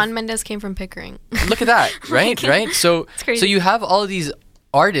you like have Shawn Mendes came from Pickering. Look at that, right? Right. So you have all of these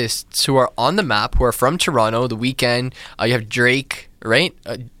artists who are on the map, who are from Toronto. The Weeknd, you have Drake, right?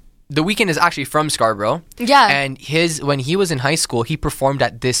 The Weeknd is actually from Scarborough. Yeah. And when he was in high school, he performed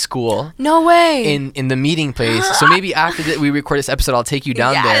at this school. No way. In the meeting place. So maybe after we record this episode, I'll take you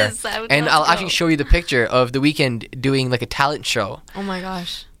down there. And I'll actually show you the picture of The Weeknd doing like a talent show. Oh my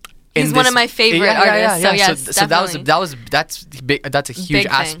gosh. He's one of my favorite artists. So yes, so that's a huge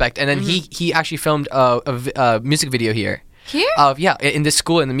aspect. And then he actually filmed a music video here. Here? In this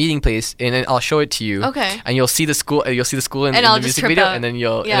school, in the meeting place, and then I'll show it to you. Okay. And you'll see the school. You'll see the school in the music video, and then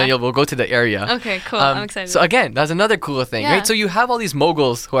we'll go to the area. Okay, cool. I'm excited. So again, that's another cool thing, right? So you have all these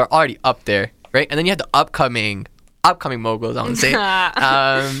moguls who are already up there, right? And then you have the upcoming moguls. I want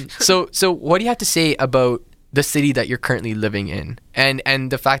to say. So what do you have to say about the city that you're currently living in,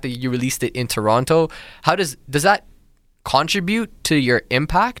 and the fact that you released it in Toronto? How does that contribute to your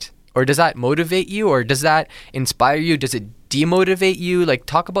impact? Or does that motivate you? Or does that inspire you? Does it demotivate you? Like,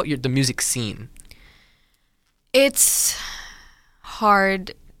 talk about the music scene. It's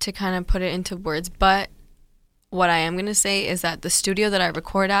hard to kind of put it into words, but what I am going to say is that the studio that I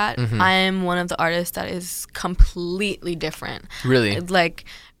record at, I am one of the artists that is completely different. Really? Like,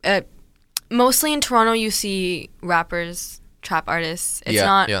 mostly in Toronto, you see rappers, trap artists. It's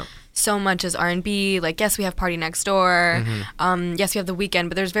not so much as R&B. Like, yes, we have Party Next Door. Yes, we have The Weeknd,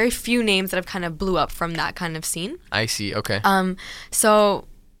 but there's very few names that have kind of blew up from that kind of scene. I see. Okay. So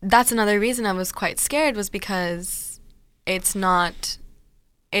that's another reason I was quite scared, was because it's not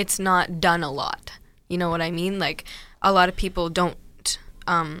done a lot. You know what I mean? Like, a lot of people don't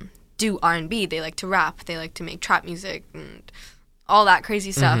do R&B. They like to rap. They like to make trap music and all that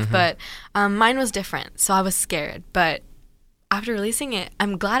crazy stuff. But mine was different, so I was scared. But after releasing it,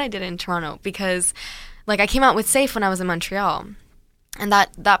 I'm glad I did it in Toronto, because like I came out with Safe when I was in Montreal, and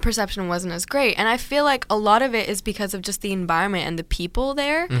that perception wasn't as great. And I feel like a lot of it is because of just the environment and the people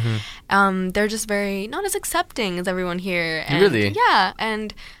there. They're just very not as accepting as everyone here. And, really? Yeah.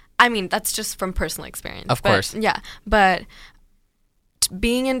 And I mean, that's just from personal experience. Of course. Yeah. But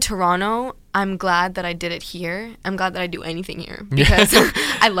being in Toronto, I'm glad that I did it here. I'm glad that I do anything here, because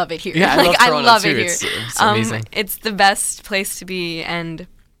I love it here. Yeah, I love it here. It's amazing. It's the best place to be, and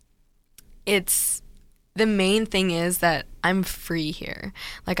it's the main thing is that I'm free here.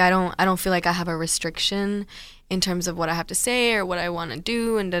 Like, I don't feel like I have a restriction in terms of what I have to say or what I want to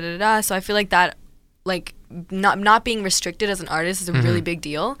do and da-da-da. So I feel like that, like, not being restricted as an artist is a really big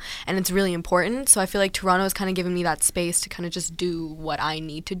deal, and it's really important. So I feel like Toronto has kind of given me that space to kind of just do what I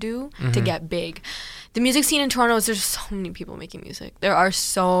need to do to get big. The music scene in Toronto is, there's so many people making music. There are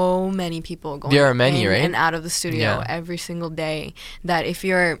so many people going right? and out of the studio every single day, that if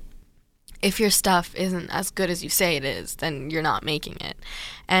your stuff isn't as good as you say it is, then you're not making it.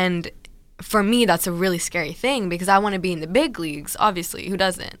 And for me, that's a really scary thing, because I want to be in the big leagues, obviously. Who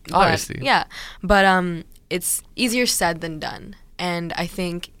doesn't? Obviously. Yeah. But it's easier said than done. And I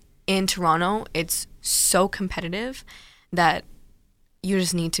think in Toronto, it's so competitive that you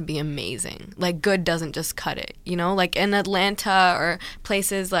just need to be amazing. Like, good doesn't just cut it, you know? Like, in Atlanta or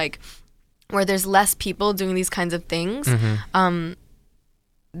places like where there's less people doing these kinds of things,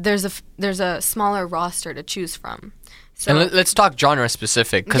 there's a smaller roster to choose from. So, and let's talk genre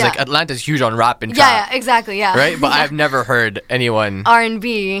specific, because like Atlanta's huge on rap and trap. Yeah, exactly, yeah. Right? But I've never heard anyone...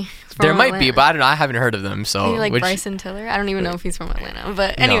 R&B. There might be, but I don't know. I haven't heard of them. So maybe like Bryson Tiller. I don't even know if he's from Atlanta.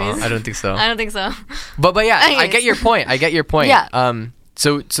 But anyways. No, I don't think so. I don't think so. But yeah, anyways. I get your point. Yeah.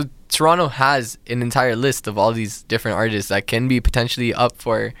 So Toronto has an entire list of all these different artists that can be potentially up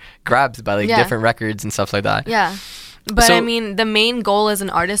for grabs by like different records and stuff like that. Yeah. But So- I mean, the main goal as an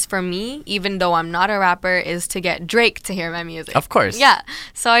artist for me, even though I'm not a rapper, is to get Drake to hear my music. Of course. Yeah.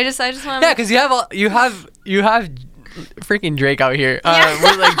 So I just want. Yeah, because you have freaking Drake out here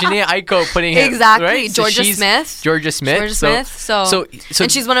with like Janae Aiko putting him, Exactly. right? So Georgia she's- Smith. Georgia Smith. So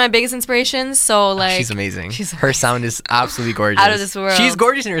and she's one of my biggest inspirations. So like, she's amazing. she's Her sound is absolutely gorgeous. Out of this world. She's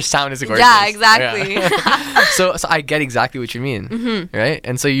gorgeous and her sound is gorgeous. Yeah, exactly. Yeah. so I get exactly what you mean, right?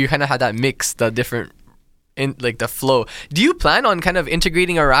 And so you kind of had that mix, the different, in like the flow. Do you plan on kind of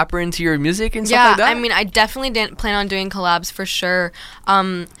integrating a rapper into your music and stuff like that? I mean, I definitely didn't plan on doing collabs for sure.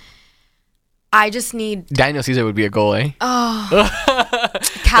 I just need Daniel Caesar would be a goal, eh? Khaled.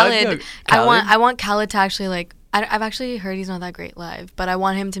 Khaled? I want Khaled to actually like. I've actually heard he's not that great live, but I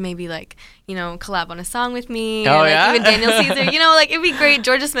want him to maybe like, you know, collab on a song with me. Oh, or, like, yeah? even Daniel Caesar. You know, like it'd be great.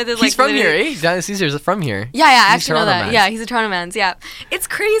 Georgia Smith is He's like from here, literally- eh? Daniel Caesar is from here. Yeah, I He's actually know Toronto that. man. Yeah, he's a Toronto man's. Yeah, it's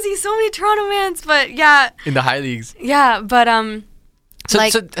crazy. So many Toronto mans, but yeah, In the high leagues. yeah, but So,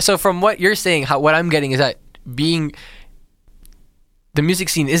 like- so from what you're saying, what I'm getting is that being the music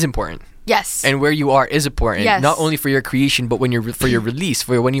scene is important, yes, and where you are is important. Yes. Not only for your creation, but when for your release,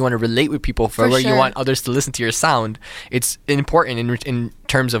 for when you want to relate with people, for where you sure. want others to listen to your sound. It's important in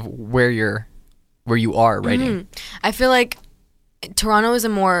terms of where you are writing. I feel like Toronto is a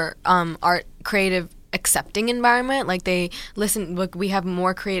more art creative accepting environment. Like they listen, look, we have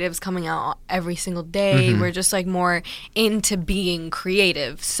more creatives coming out every single day. We're just like more into being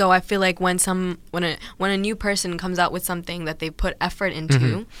creative. So I feel like when a new person comes out with something that they put effort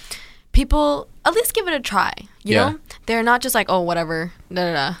into, people at least give it a try. You Yeah. know, they're not just like, oh, whatever, da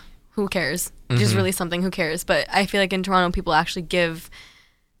da da. Who cares? Just release something. Who cares? But I feel like in Toronto, people actually give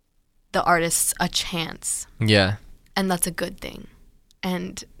the artists a chance, Yeah. and that's a good thing.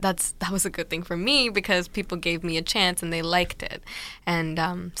 And that was a good thing for me because people gave me a chance and they liked it, and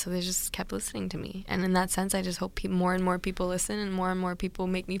so they just kept listening to me. And in that sense, I just hope more and more people listen and more people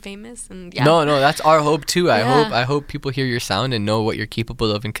make me famous. And yeah, No, that's our hope too. Yeah. I hope people hear your sound and know what you're capable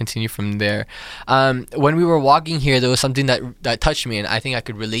of and continue from there. When we were walking here, there was something that touched me, and I think I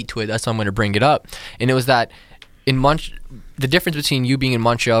could relate to it. That's why I'm going to bring it up. And it was that the difference between you being in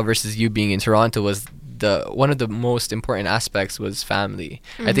Montreal versus you being in Toronto was one of the most important aspects was family.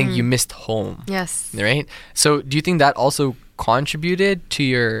 I think you missed home. yes, Right? So do you think that also contributed to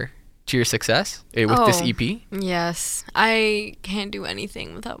your success with this Oh. EP? yes. I can't do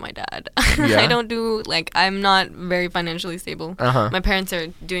anything without my dad. Yeah? I don't do I'm not very financially stable. Uh-huh. My parents are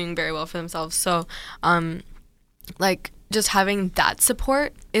doing very well for themselves, so like just having that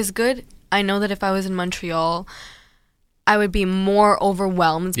support is good. I know that if I was in Montreal, I would be more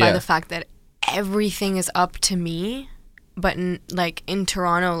overwhelmed by Yeah. the fact that everything is up to me. But in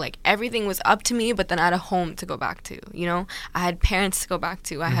Toronto, like everything was up to me, but then I had a home to go back to, you know? I had parents to go back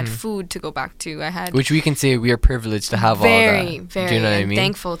to. I had food to go back to. I had Which we can say we are privileged to have all very, that. very Do you know what I and mean?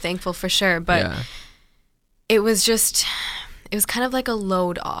 thankful for sure. But yeah. it was kind of like a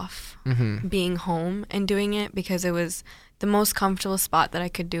load off being home and doing it because it was the most comfortable spot that I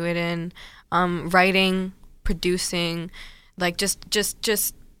could do it in. Writing, producing, like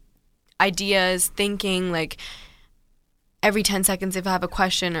just ideas, thinking, like every 10 seconds if I have a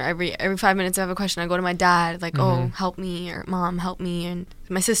question, or every 5 minutes if I have a question, I go to my dad, like, oh, help me, or mom, help me, and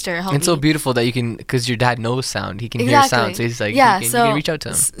my sister, help me. It's so beautiful that you can, because your dad knows sound. He can hear sound. So he's like, yeah, you can reach out to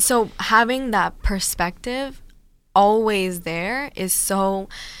him. So having that perspective always there is so,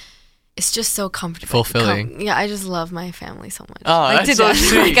 it's just so comfortable. Fulfilling. Yeah, I just love my family so much. Oh, Like, that's to so death.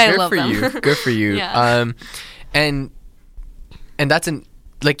 sweet. Like, I Good love for them. you. Good for you. Yeah. And that's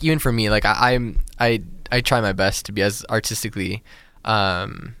like even for me, like I try my best to be as artistically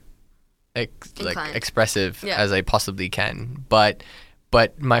Inclined. expressive Yeah. as I possibly can, but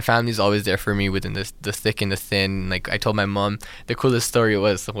my family's always there for me within the thick and the thin. Like I told my mom, the coolest story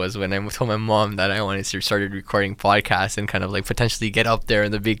was when I told my mom that I wanted to started recording podcasts and kind of like potentially get up there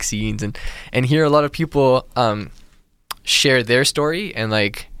in the big scenes and hear a lot of people share their story and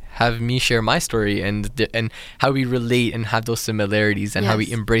like have me share my story and how we relate and have those similarities and how we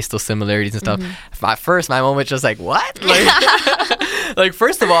Yes. embrace those similarities and stuff. At first, my mom was just like, "What?" Like,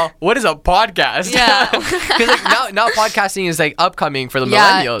 first of all, what is a podcast? Yeah. Because like now podcasting is like upcoming for the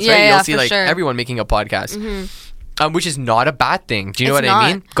Yeah, millennials, yeah, right? yeah, You'll see for like sure. everyone making a podcast. Which is not a bad thing. Do you know It's what I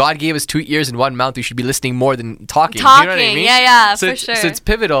not. mean? God gave us 2 ears and 1 mouth. We should be listening more than talking. Do you know what I Talking, mean? yeah, so for it's, sure. So it's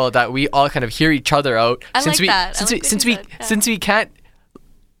pivotal that we all kind of hear each other out. I like that. I like what you said, yeah. Since we can't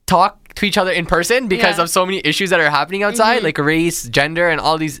talk to each other in person because Yeah. of so many issues that are happening outside, like race, gender, and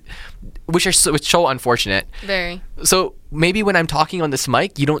all these, which are so unfortunate. Very. So maybe when I'm talking on this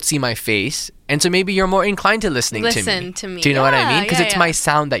mic, you don't see my face, and so maybe you're more inclined to listening Listen to me. Do you know what I Yeah, mean? Because yeah, it's yeah. my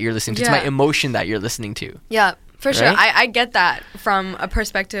sound that you're listening to. It's my Yeah. emotion that you're listening to. Yeah, For sure. right? I get that from a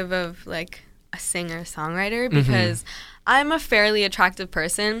perspective of like a singer-songwriter because I'm a fairly attractive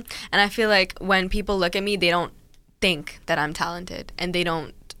person, and I feel like when people look at me, they don't think that I'm talented, and they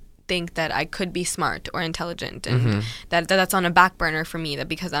don't think that I could be smart or intelligent, and that's on a back burner for me, that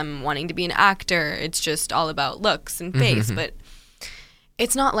because I'm wanting to be an actor, it's just all about looks and face. But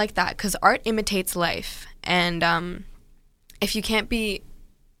it's not like that, because art imitates life, and if you can't be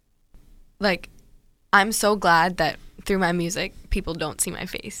like, I'm so glad that through my music, people don't see my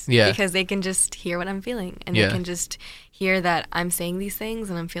face. Yeah. Because they can just hear what I'm feeling. And they can just hear that I'm saying these things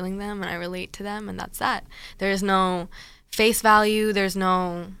and I'm feeling them and I relate to them, and that's that. There is no face value. There's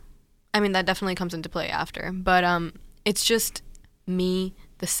no... I mean, that definitely comes into play after. But it's just me,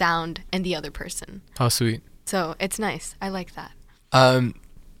 the sound, and the other person. How sweet. So it's nice. I like that.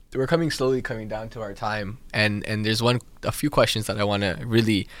 We're slowly coming down to our time. And there's a few questions that I want to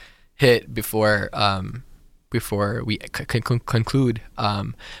really hit before we conclude.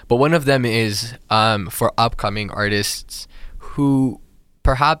 But one of them is for upcoming artists who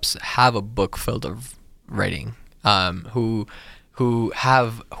perhaps have a book filled of writing, who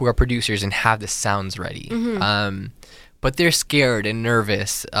are producers and have the sounds ready, but they're scared and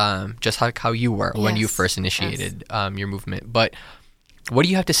nervous, just like how you were when you first initiated your movement. But what do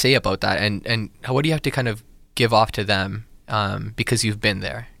you have to say about that, and what do you have to kind of give off to them, because you've been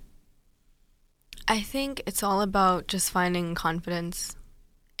there? I think it's all about just finding confidence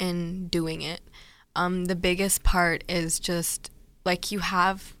in doing it. The biggest part is just, like, you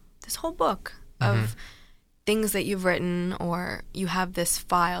have this whole book of things that you've written, or you have this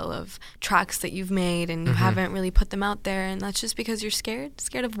file of tracks that you've made and you haven't really put them out there, and that's just because you're scared.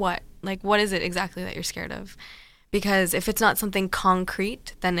 Scared of what? Like, what is it exactly that you're scared of? Because if it's not something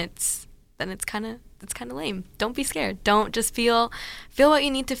concrete, then it's kind of lame. Don't be scared. Don't just feel what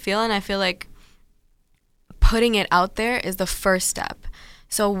you need to feel, and I feel like putting it out there is the first step.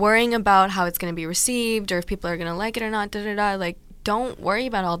 So worrying about how it's going to be received or if people are going to like it or not, like, don't worry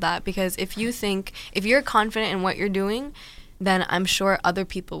about all that, because if you're confident in what you're doing, then I'm sure other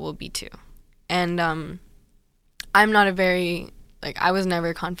people will be too. And I'm not I was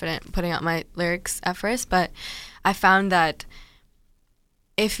never confident putting out my lyrics at first, but I found that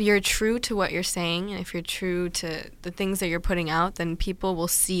if you're true to what you're saying, and if you're true to the things that you're putting out, then people will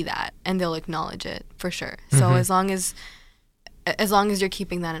see that and they'll acknowledge it for sure. So as long as you're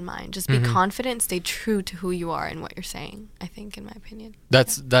keeping that in mind, just be confident, stay true to who you are and what you're saying, I think, in my opinion.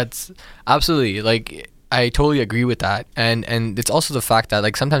 That's absolutely, like, I totally agree with that. And it's also the fact that,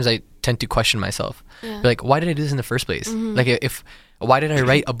 like, sometimes I tend to question myself. Yeah. Like, why did I do this in the first place? Like, why did I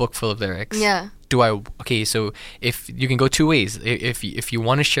write a book full of lyrics? Yeah. So if you can go two ways. If you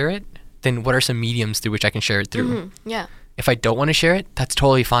want to share it, then what are some mediums through which I can share it through? Yeah. If I don't want to share it, that's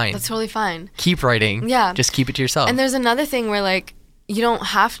totally fine. That's totally fine. Keep writing. Yeah. Just keep it to yourself. And there's another thing where, like, you don't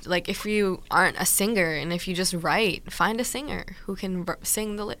have to, like, if you aren't a singer and if you just write, find a singer who can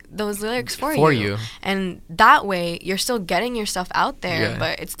sing those lyrics for you. And that way you're still getting your stuff out there,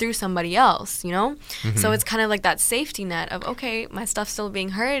 but it's through somebody else, you know? So it's kind of like that safety net of, okay, my stuff's still being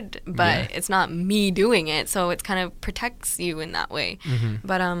heard, but it's not me doing it. So it kind of protects you in that way.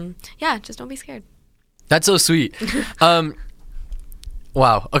 But just don't be scared. That's so sweet.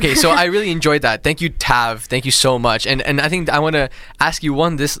 Wow. Okay, so I really enjoyed that. Thank you, TAV. Thank you so much. And I think I want to ask you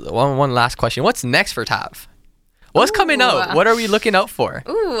one last question. What's next for TAV? What's coming out? What are we looking out for?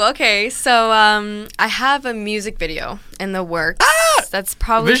 Ooh, okay. So I have a music video in the works. That's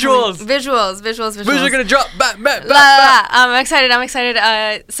probably visuals. Visuals are gonna drop. I'm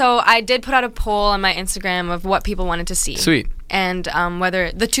excited. So I did put out a poll on my Instagram of what people wanted to see. Sweet. And whether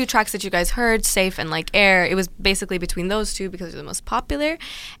the two tracks that you guys heard, Safe and Like Air, it was basically between those two because they're the most popular.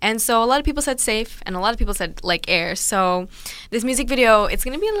 And so a lot of people said Safe and a lot of people said Like Air. So this music video, it's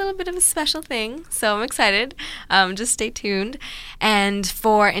going to be a little bit of a special thing. So I'm excited. Just stay tuned. And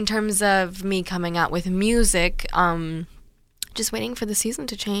in terms of me coming out with music, just waiting for the season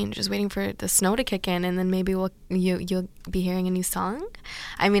to change, just waiting for the snow to kick in, and then maybe you'll be hearing a new song.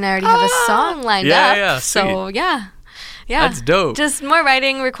 I mean, I already have a song lined up. Yeah, so yeah. That's dope. Just more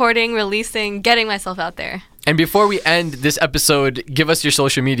writing, recording, releasing, getting myself out there. And before we end this episode, give us your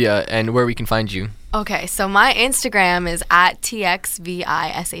social media and where we can find you. Okay, so my Instagram is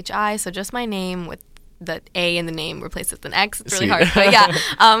 @TXVISHI, so just my name with the A in the name replaced with an X. It's really hard. But yeah,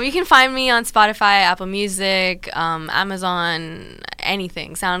 you can find me on Spotify, Apple Music, Amazon,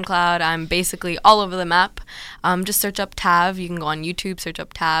 anything, SoundCloud. I'm basically all over the map. Just search up TAV. You can go on YouTube, search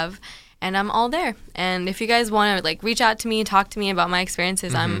up TAV. And I'm all there. And if you guys want to, like, reach out to me, talk to me about my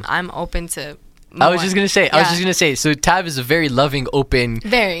experiences, I'm open to I was just gonna say. Yeah. So Tav is a very loving, open,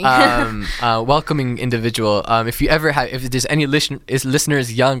 Very. welcoming individual. If you ever have, if there's any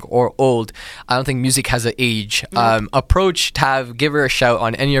listeners, young or old, I don't think music has an age. Approach Tav, give her a shout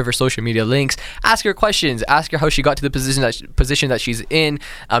on any of her social media links. Ask her questions. Ask her how she got to the position that she's in.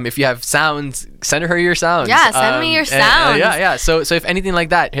 If you have sounds, send her your sounds. Yeah, send me your sounds. Yeah. So if anything like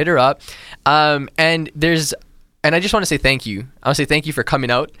that, hit her up. And I just want to say thank you. I want to say thank you for coming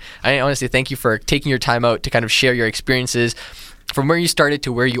out. I want to say thank you for taking your time out to kind of share your experiences from where you started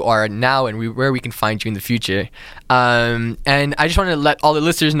to where you are now, and where we can find you in the future. And I just want to let all the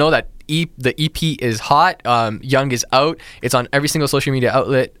listeners know that the EP is hot. Young is out. It's on every single social media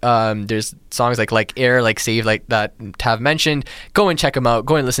outlet. There's songs like Air, like Save, like that Tav mentioned. Go and check them out.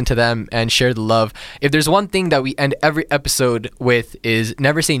 Go and listen to them and share the love. If there's one thing that we end every episode with, is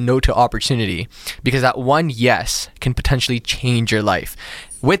never say no to opportunity, because that one yes can potentially change your life.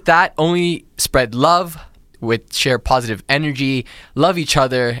 With that, only spread love, share positive energy, love each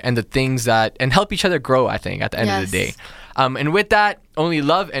other, and help each other grow, I think, at the end of the day. And with that, only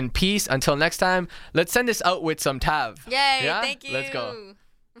love and peace. Until next time, let's send this out with some Tav. Yay, yeah? thank you. Let's go.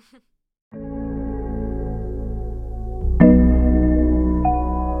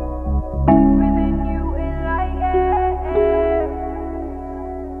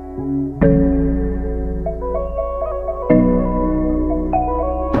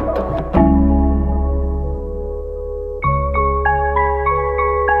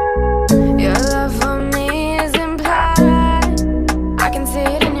 Your love for me is implied. I can see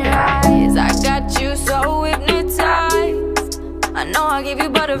it in your eyes. I got you so hypnotized. I know I give you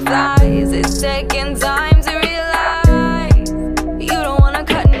butterflies. It's taking time to realize you don't wanna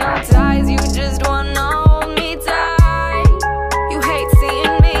cut no ties. You just wanna hold me tight. You hate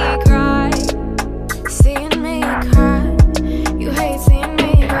seeing me cry. Seeing me cry. You hate seeing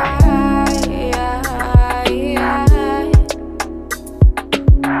me cry.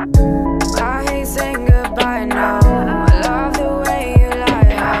 I hate saying goodbye, no. I love the way you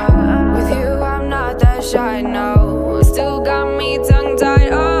lie. With you, I'm not that shy, no. Still got me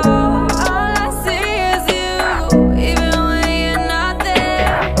tongue-tied, oh. All I see is you, even when you're not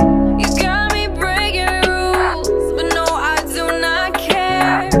there. You got me breaking rules, but no, I do not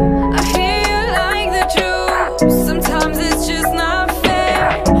care. I hear you like the truth. Sometimes it's just not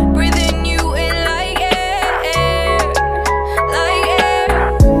fair. Breathing you in like air, like air.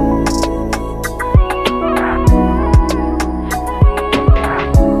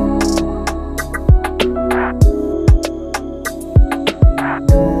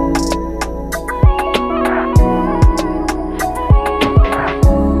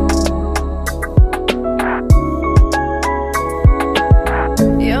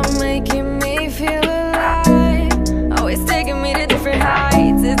 You're making me feel alive. Always taking me to different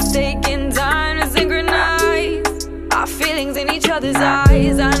heights. It's taking time to synchronize our feelings in each other's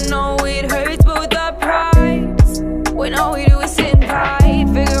eyes. I know